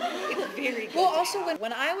 It's very good. Well, also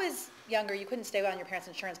when I was younger, you couldn't stay on your parents'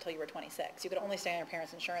 insurance until you were 26. You could only stay on your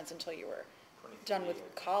parents' insurance until you were done with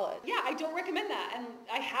college. Yeah, I don't recommend that, and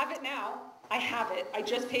I have it now. I have it. I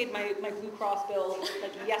just paid my Blue Cross bill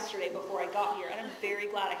like yesterday before I got here, and I'm very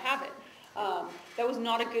glad I have it. That was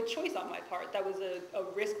not a good choice on my part. That was a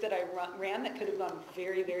risk that I ran that could have gone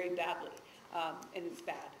very, very badly, and it's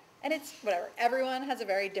bad. And it's whatever. Everyone has a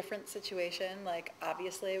very different situation. Like,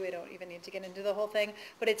 obviously, we don't even need to get into the whole thing,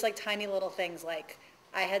 but it's like tiny little things. Like,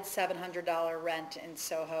 I had $700 rent in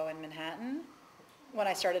Soho in Manhattan when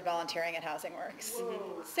I started volunteering at Housing Works.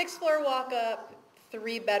 Whoa. 6th floor walk up,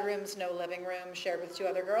 3 bedrooms, no living room, shared with 2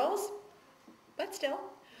 other girls, but still.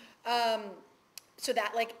 So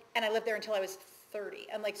that like, and I lived there until I was 30,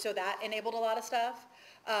 and like, so that enabled a lot of stuff.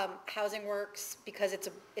 Housing Works, because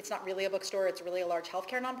it's not really a bookstore, it's really a large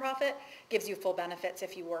healthcare nonprofit, gives you full benefits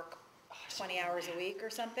if you work 20 hours a week or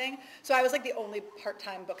something. So I was like the only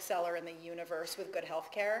part-time bookseller in the universe with good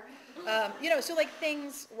healthcare. So like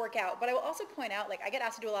things work out. But I will also point out, like I get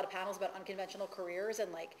asked to do a lot of panels about unconventional careers,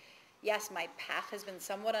 and like, yes, my path has been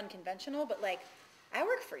somewhat unconventional, but like I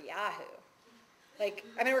work for Yahoo. Like,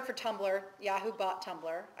 I work for Tumblr. Yahoo bought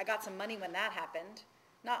Tumblr. I got some money when that happened.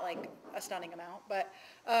 Not like a stunning amount, but,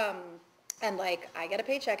 and like I get a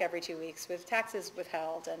paycheck every 2 weeks with taxes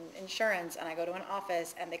withheld and insurance, and I go to an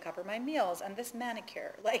office and they cover my meals and this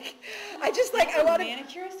manicure. Like, I just like, I want to.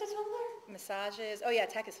 Manicurist at Tumblr? Massages. Oh yeah,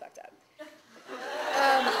 tech is fucked up.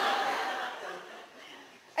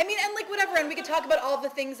 And like whatever, and we could talk about all the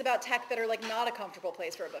things about tech that are like not a comfortable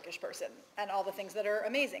place for a bookish person, and all the things that are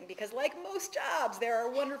amazing, because like most jobs, there are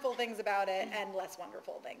wonderful things about it and less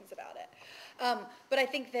wonderful things about it. But I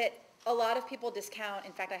think that a lot of people discount,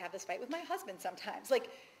 in fact, I have this fight with my husband sometimes, like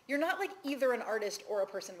you're not like either an artist or a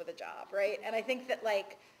person with a job, right? And I think that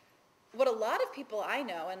like what a lot of people I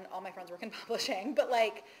know, and all my friends work in publishing, but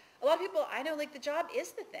like a lot of people I know, like the job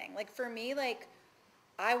is the thing. Like for me, like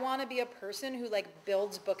I want to be a person who like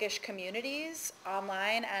builds bookish communities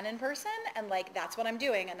online and in person, and like that's what I'm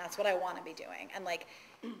doing, and that's what I want to be doing. And like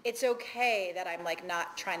it's okay that I'm like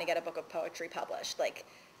not trying to get a book of poetry published. Like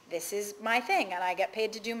this is my thing, and I get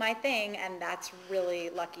paid to do my thing, and that's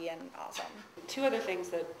really lucky and awesome. 2 other things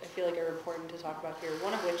that I feel like are important to talk about here,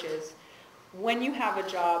 one of which is when you have a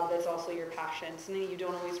job that's also your passion, something you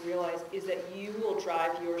don't always realize is that you will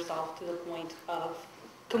drive yourself to the point of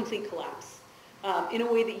complete collapse. In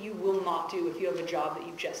a way that you will not do if you have a job that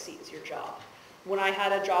you just see as your job. When I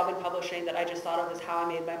had a job in publishing that I just thought of as how I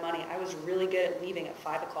made my money, I was really good at leaving at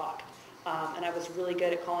 5 o'clock. And I was really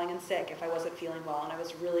good at calling in sick if I wasn't feeling well. And I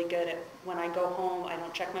was really good at when I go home, I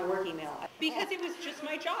don't check my work email. Because it was just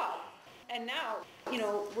my job. And now,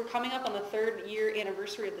 we're coming up on the 3rd year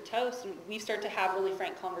anniversary of the Toast, and we start to have really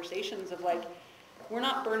frank conversations of like, we're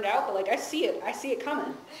not burned out, but like I see it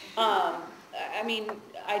coming.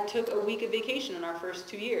 I took a week of vacation in our first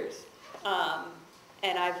 2 years,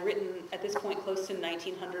 and I've written at this point close to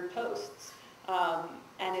 1,900 posts,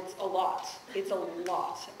 and it's a lot.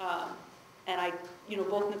 And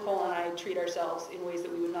both Nicole and I treat ourselves in ways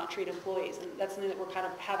that we would not treat employees, and that's something that we're kind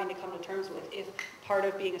of having to come to terms with. If part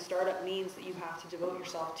of being a startup means that you have to devote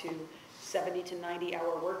yourself to 70 to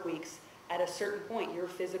 90-hour work weeks, at a certain point, your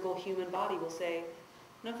physical human body will say,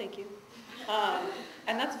 no, thank you.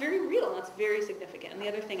 And that's very real, and that's very significant. And the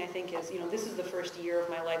other thing I think is, this is the first year of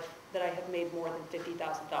my life that I have made more than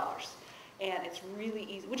 $50,000. And it's really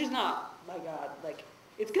easy, which is not, my God, like,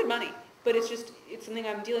 it's good money. But it's something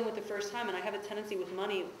I'm dealing with the first time, and I have a tendency with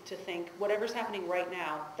money to think, whatever's happening right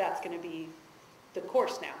now, that's going to be the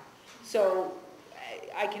course now. So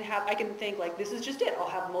I can think, like, this is just it. I'll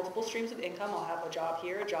have multiple streams of income. I'll have a job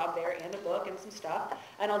here, a job there, and a book and some stuff,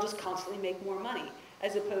 and I'll just constantly make more money,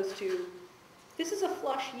 as opposed to, this is a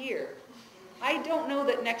flush year. I don't know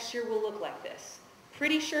that next year will look like this.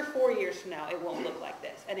 Pretty sure 4 years from now it won't look like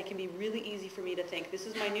this. And it can be really easy for me to think, this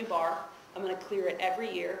is my new bar. I'm going to clear it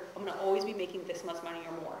every year. I'm going to always be making this much money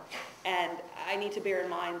or more. And I need to bear in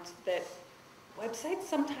mind that websites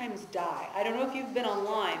sometimes die. I don't know if you've been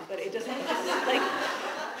online, but it doesn't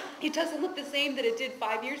it doesn't look the same that it did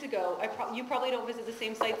 5 years ago. You probably don't visit the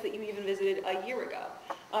same sites that you even visited a year ago.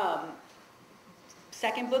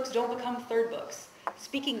 Second books don't become third books.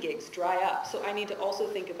 Speaking gigs dry up, so I need to also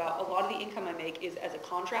think about a lot of the income I make is as a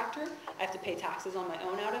contractor. I have to pay taxes on my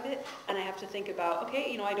own out of it, and I have to think about,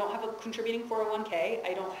 okay, I don't have a contributing 401k,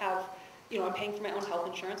 I don't have, I'm paying for my own health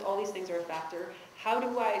insurance, all these things are a factor. How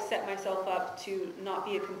do I set myself up to not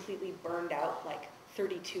be a completely burned out,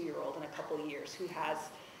 32-year-old in a couple of years who has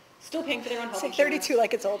still paying for their own health insurance? Say 32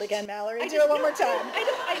 like it's old again, Mallory. Do it one more time.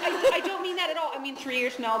 I don't mean that at all. I mean, 3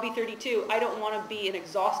 years from now I'll be 32. I don't want to be an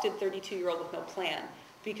exhausted 32-year-old with no plan,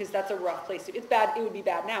 because that's a rough place to be. It's bad. It would be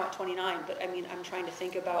bad now at 29, but I mean, I'm trying to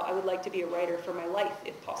think about, I would like to be a writer for my life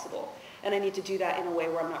if possible, and I need to do that in a way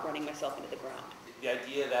where I'm not running myself into the ground. The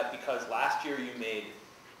idea that because last year you made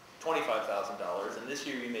 $25,000 and this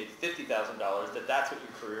year you made $50,000, that's what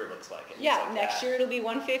your career looks like. Yeah, next year it'll be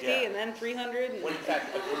 150 and then 300. When in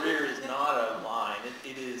fact a career is not a line,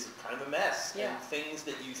 it is kind of a mess. Yeah. And things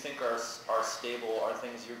that you think are stable are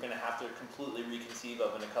things you're going to have to completely reconceive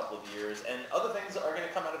of in a couple of years, and other things are going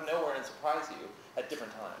to come out of nowhere and surprise you at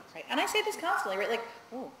different times. Right, and I say this constantly, right?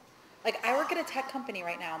 I work at a tech company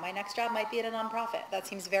right now. My next job might be at a nonprofit. That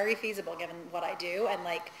seems very feasible given what I do, and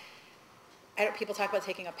people talk about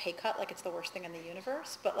taking a pay cut like it's the worst thing in the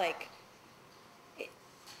universe, but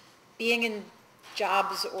being in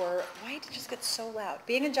jobs why did it just get so loud?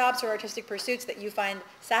 Being in jobs or artistic pursuits that you find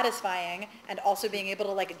satisfying and also being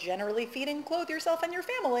able to generally feed and clothe yourself and your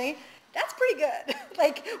family, that's pretty good.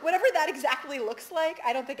 Whatever that exactly looks like,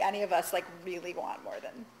 I don't think any of us really want more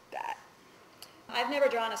than that. I've never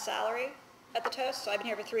drawn a salary at the Toast, so I've been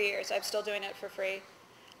here for 3 years. I'm still doing it for free.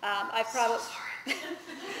 I've probably,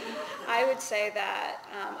 I would say that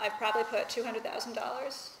I've probably put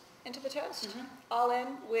 $200,000 into the Toast, all in,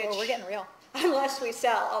 which... Oh, we're getting real. Unless we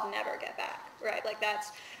sell, I'll never get back, right?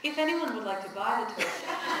 That's... If anyone would like to buy the Toast,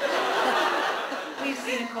 please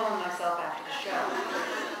see Nicole and myself after the show.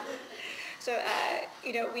 So,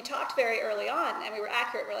 we talked very early on, and we were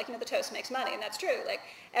accurate. We're the Toast makes money, and that's true.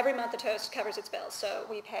 Every month the Toast covers its bills. So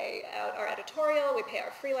we pay out our editorial, we pay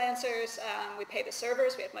our freelancers, we pay the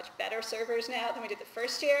servers. We have much better servers now than we did the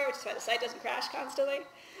first year, which is why the site doesn't crash constantly.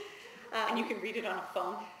 And you can read it on a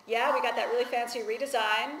phone? Yeah, we got that really fancy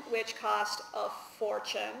redesign, which cost a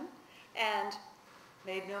fortune, and...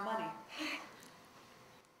 Made no money.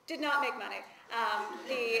 Did not make money.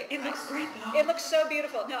 It looks great, though. It looks so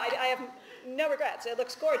beautiful. No, I have no regrets. It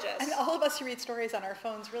looks gorgeous. And all of us who read stories on our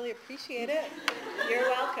phones really appreciate it. You're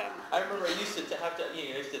welcome. I remember I used to have to,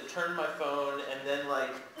 I used to turn my phone and then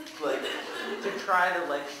to try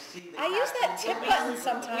to see the I use that tip button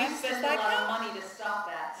sometimes. We spend a lot of money to stop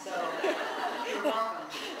that, so you're welcome.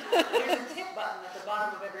 There's a tip button at the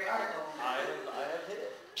bottom of every article. I have hit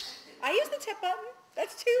it. I use the tip button.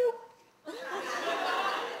 That's two.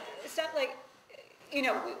 It's not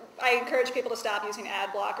I encourage people to stop using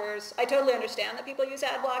ad blockers. I totally understand that people use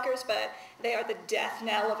ad blockers, but they are the death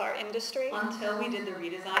knell of our industry. Until we did the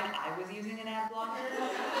redesign, I was using an ad blocker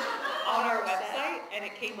on our website, and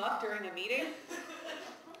it came up during a meeting.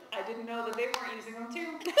 I didn't know that they weren't using them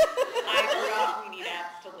too. I forgot we need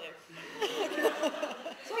ads to live.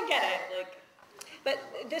 So I get it. But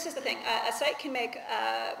this is the thing. A site can make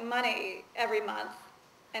money every month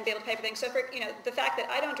and be able to pay for things. So the fact that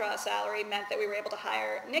I don't draw a salary meant that we were able to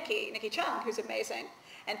hire Nikki Chung, who's amazing,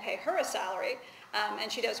 and pay her a salary, and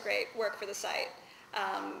she does great work for the site.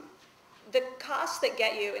 The costs that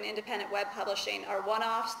get you in independent web publishing are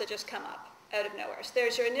one-offs that just come up out of nowhere. So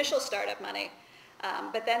there's your initial startup money,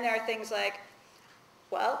 but then there are things like,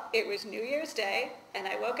 well, it was New Year's Day, and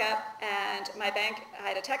I woke up, and I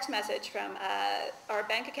had a text message from our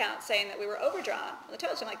bank account saying that we were overdrawn on the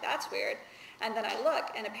Toast. I'm like, that's weird. And then I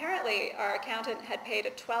look, and apparently our accountant had paid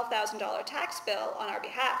a $12,000 tax bill on our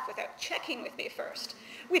behalf without checking with me first.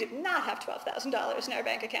 We did not have $12,000 in our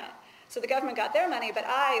bank account. So the government got their money, but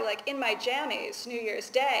I, in my jammies, New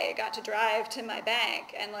Year's Day, got to drive to my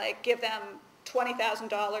bank and give them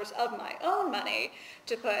 $20,000 of my own money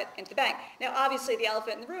to put into the bank. Now, obviously, the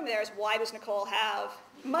elephant in the room there is, why does Nicole have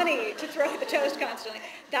money to throw at the Toast constantly?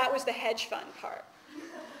 That was the hedge fund part.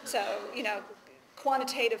 So,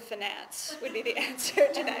 quantitative finance would be the answer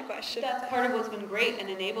to that question. That's part of what's been great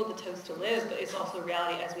and enabled the Toast to live, but it's also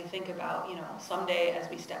reality as we think about, someday as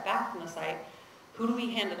we step back from the site, who do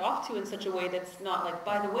we hand it off to in such a way that's not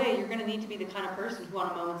by the way, you're going to need to be the kind of person who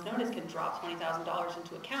on a moment's notice can drop $20,000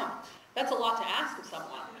 into account. That's a lot to ask of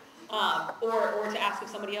someone. Or to ask of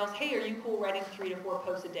somebody else, hey, are you cool writing 3 to 4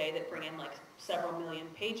 posts a day that bring in like several million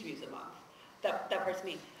page views a month? That part's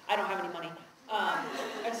me. I don't have any money.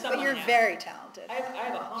 But you're very talented. I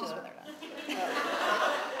have a Honda. Just when they're done.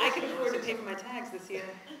 I could afford to pay for my tags this year.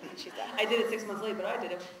 I did it 6 months late, but I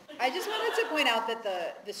did it. I just wanted to point out that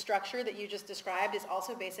the structure that you just described is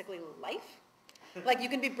also basically life. Like, you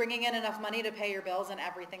can be bringing in enough money to pay your bills and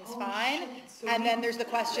everything's fine. So and then there's the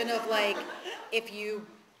question of, like, if you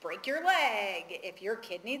break your leg, if your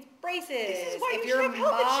kid needs braces, if your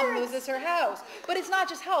mom loses her house. But it's not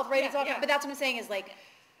just health, right? But that's what I'm saying is, like,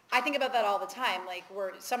 I think about that all the time. Like,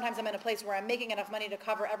 sometimes I'm in a place where I'm making enough money to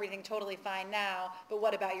cover everything totally fine now, but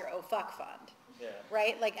what about your oh fuck fund? Yeah.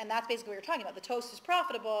 Right? Like, and that's basically what you're talking about. The toast is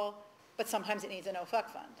profitable, but sometimes it needs a no fuck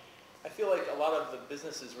fund. I feel like a lot of the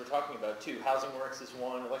businesses we're talking about too, Housing Works is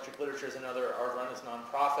one, Electric Literature is another, are run as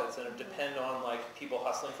nonprofits and depend on like people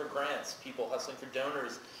hustling for grants, people hustling for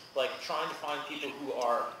donors, like trying to find people who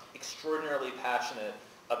are extraordinarily passionate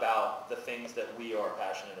about the things that we are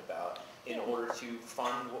passionate about in order to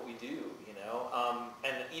fund what we do, you know?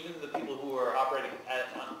 And even the people who are operating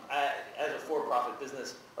as a for-profit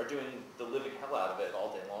business are doing the living hell out of it all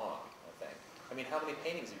day long, I think. I mean, how many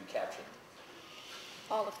paintings have you captioned?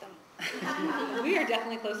 All of them. We are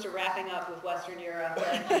definitely close to wrapping up with Western Europe.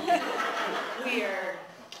 We are...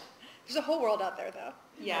 There's a whole world out there, though.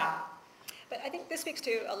 Yeah. But I think this speaks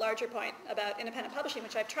to a larger point about independent publishing,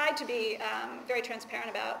 which I've tried to be very transparent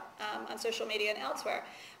about on social media and elsewhere,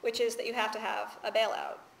 which is that you have to have a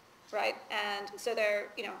bailout, right? And so there,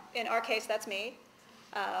 you know, in our case, that's me.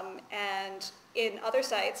 And in other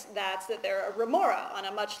sites, that's that they're a remora on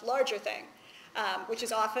a much larger thing, which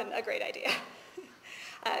is often a great idea.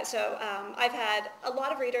 So I've had a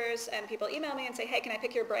lot of readers and people email me and say, hey, can I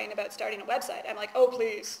pick your brain about starting a website? I'm like, oh,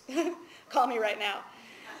 please, call me right now.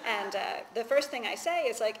 And the first thing I say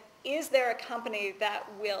is like, is there a company that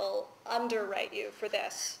will underwrite you for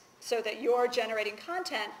this so that you're generating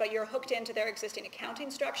content, but you're hooked into their existing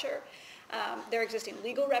accounting structure, their existing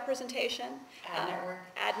legal representation,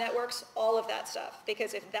 ad networks, all of that stuff.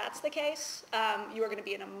 Because if that's the case, you are going to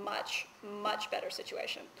be in a much, much better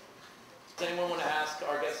situation. Does anyone want to ask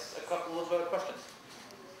our guests a couple of questions?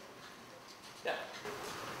 Yeah.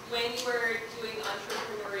 When you were doing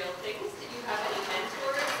entrepreneurial things, did you have any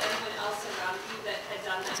mentors, anyone else around you that had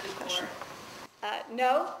done that before?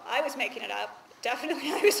 No, I was making it up.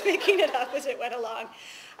 Definitely I was making it up as it went along.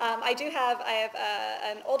 I have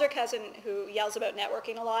an older cousin who yells about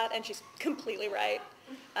networking a lot, and she's completely right.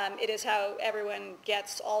 It is how everyone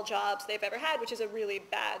gets all jobs they've ever had, which is a really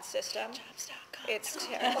bad system. Jobs.com. It's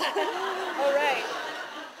terrible. All right.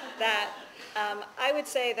 I would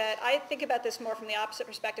say that I think about this more from the opposite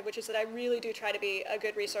perspective, which is that I really do try to be a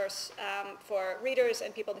good resource for readers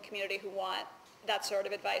and people in the community who want that sort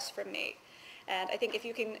of advice from me. And I think if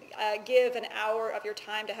you can give an hour of your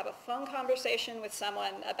time to have a phone conversation with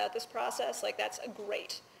someone about this process, like that's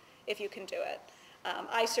great if you can do it.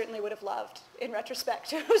 I certainly would have loved, in retrospect,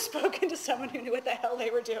 to have spoken to someone who knew what the hell they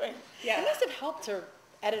were doing. Yeah. It must have helped to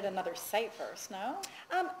edit another site first, no?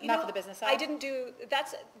 Not for the business side? I didn't do,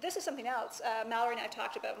 this is something else Mallory and I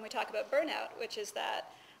talked about when we talk about burnout, which is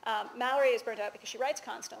that Mallory is burnt out because she writes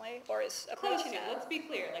constantly, or is approaching that. Let's be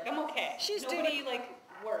clear, like I'm okay. Nobody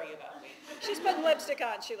worry about me. She's putting lipstick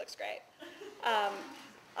on, she looks great.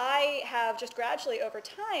 I have just gradually over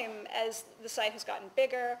time, as the site has gotten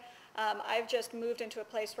bigger, I've just moved into a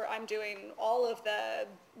place where I'm doing all of the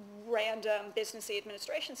random businessy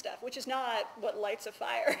administration stuff, which is not what lights a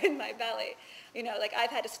fire in my belly. You know, like I've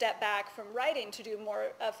had to step back from writing to do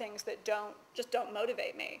more of things that just don't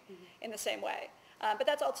motivate me in the same way. But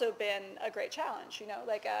that's also been a great challenge, you know,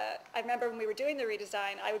 like I remember when we were doing the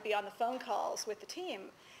redesign, I would be on the phone calls with the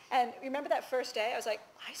team. And remember that first day, I was like,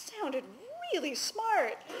 I sounded really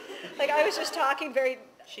smart. Like I was just talking very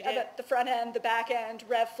about the front end, the back end,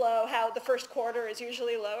 rev flow, how the first quarter is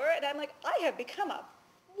usually lower. And I'm like, I have become a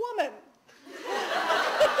woman.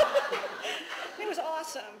 It was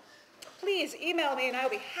awesome. Please email me and I'll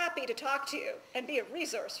be happy to talk to you and be a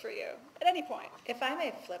resource for you at any point. If I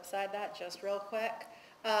may flip side that just real quick,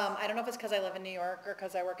 I don't know if it's because I live in New York or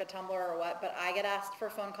because I work at Tumblr or what, but I get asked for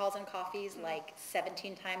phone calls and coffees like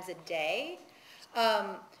 17 times a day.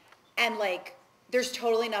 And like, there's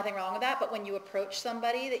totally nothing wrong with that, but when you approach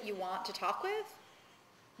somebody that you want to talk with,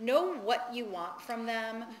 know what you want from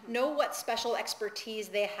them, know what special expertise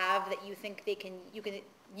they have that you think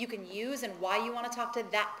you can use and why you want to talk to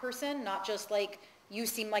that person, not just like you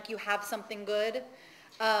seem like you have something good.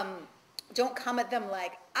 don't come at them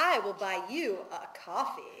like, I will buy you a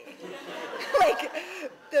coffee. Like,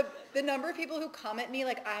 the number of people who come at me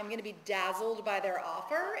like I'm gonna be dazzled by their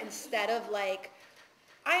offer instead of like,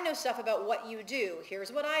 I know stuff about what you do,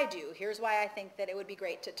 here's what I do, here's why I think that it would be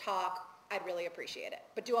great to talk, I'd really appreciate it.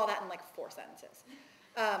 But do all that in like 4 sentences.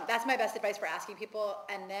 That's my best advice for asking people,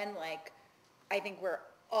 and then like, I think we're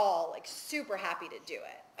all like super happy to do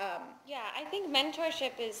it. Yeah, I think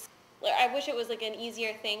mentorship is, I wish it was like an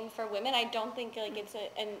easier thing for women. I don't think like it's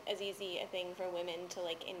as easy a thing for women to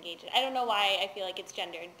like engage in. I don't know why I feel like it's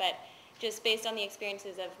gendered, but just based on the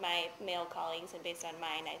experiences of my male colleagues and based on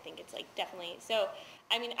mine, I think it's like definitely. So,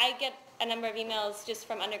 I mean, I get a number of emails just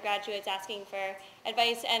from undergraduates asking for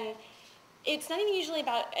advice, and it's not even usually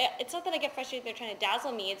about, it's not that I get frustrated they're trying to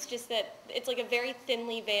dazzle me, it's just that it's like a very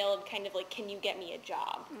thinly veiled kind of like, can you get me a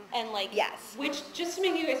job? And like, Yes. Which, just to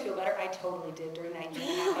make you guys feel better, I totally did during that year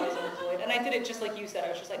and a half I was unemployed. And I did it just like you said. I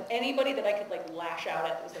was just like, anybody that I could like lash out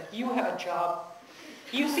at was like, you have a job,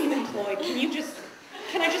 you seem employed,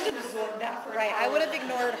 can I just absorb that for an Right, hour? I would have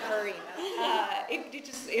ignored her email.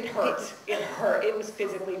 It hurt. It hurt. It was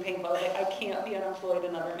physically painful. I was like, I can't be unemployed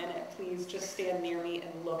another minute. Please just stand near me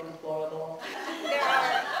and look employable.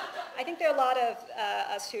 I think there are a lot of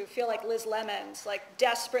us who feel like Liz Lemon's, like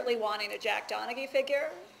desperately wanting a Jack Donaghy figure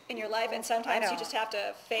in your life, and sometimes you just have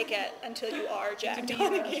to fake it until you are Jack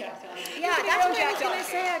Donaghy. Yeah, that's what I was going to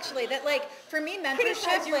say actually, that like, for me,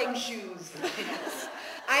 mentorship, your like, own shoes.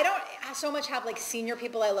 I don't so much have like senior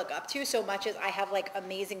people I look up to so much as I have like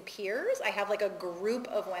amazing peers. I have like a group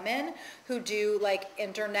of women who do like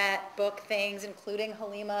internet book things, including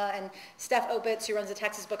Halima and Steph Opitz, who runs the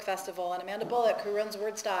Texas Book Festival, and Amanda Bullock, who runs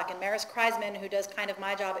Wordstock, and Maris Kreisman, who does kind of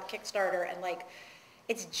my job at Kickstarter, and like,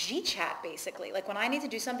 it's G-chat basically. Like when I need to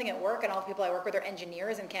do something at work and all the people I work with are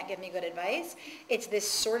engineers and can't give me good advice, it's this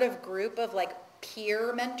sort of group of like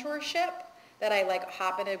peer mentorship that I like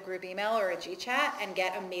hop in a group email or a G-chat and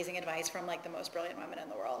get amazing advice from like the most brilliant women in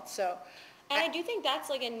the world. So, and I do think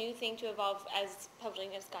that's like a new thing to evolve as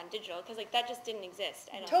publishing has gone digital, because like that just didn't exist.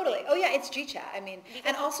 I don't totally. think. Oh yeah, it's G-chat. I mean,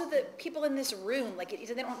 and also the people in this room, like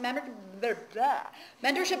they don't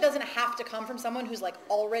mentorship doesn't have to come from someone who's like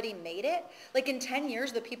already made it. Like in 10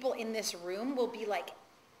 years, the people in this room will be like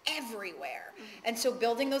everywhere. And so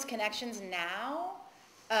building those connections now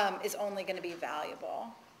is only going to be valuable.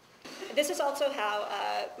 This is also how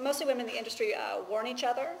mostly women in the industry warn each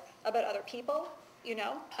other about other people, you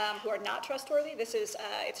know, who are not trustworthy. This is,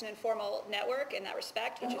 it's an informal network in that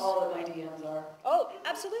respect. Which is all of my DMs are. Oh,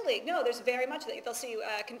 absolutely. No, there's very much that. They'll see you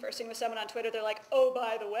conversing with someone on Twitter, they're like, oh,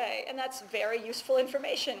 by the way. And that's very useful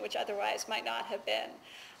information, which otherwise might not have been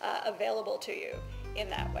available to you in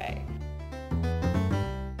that way.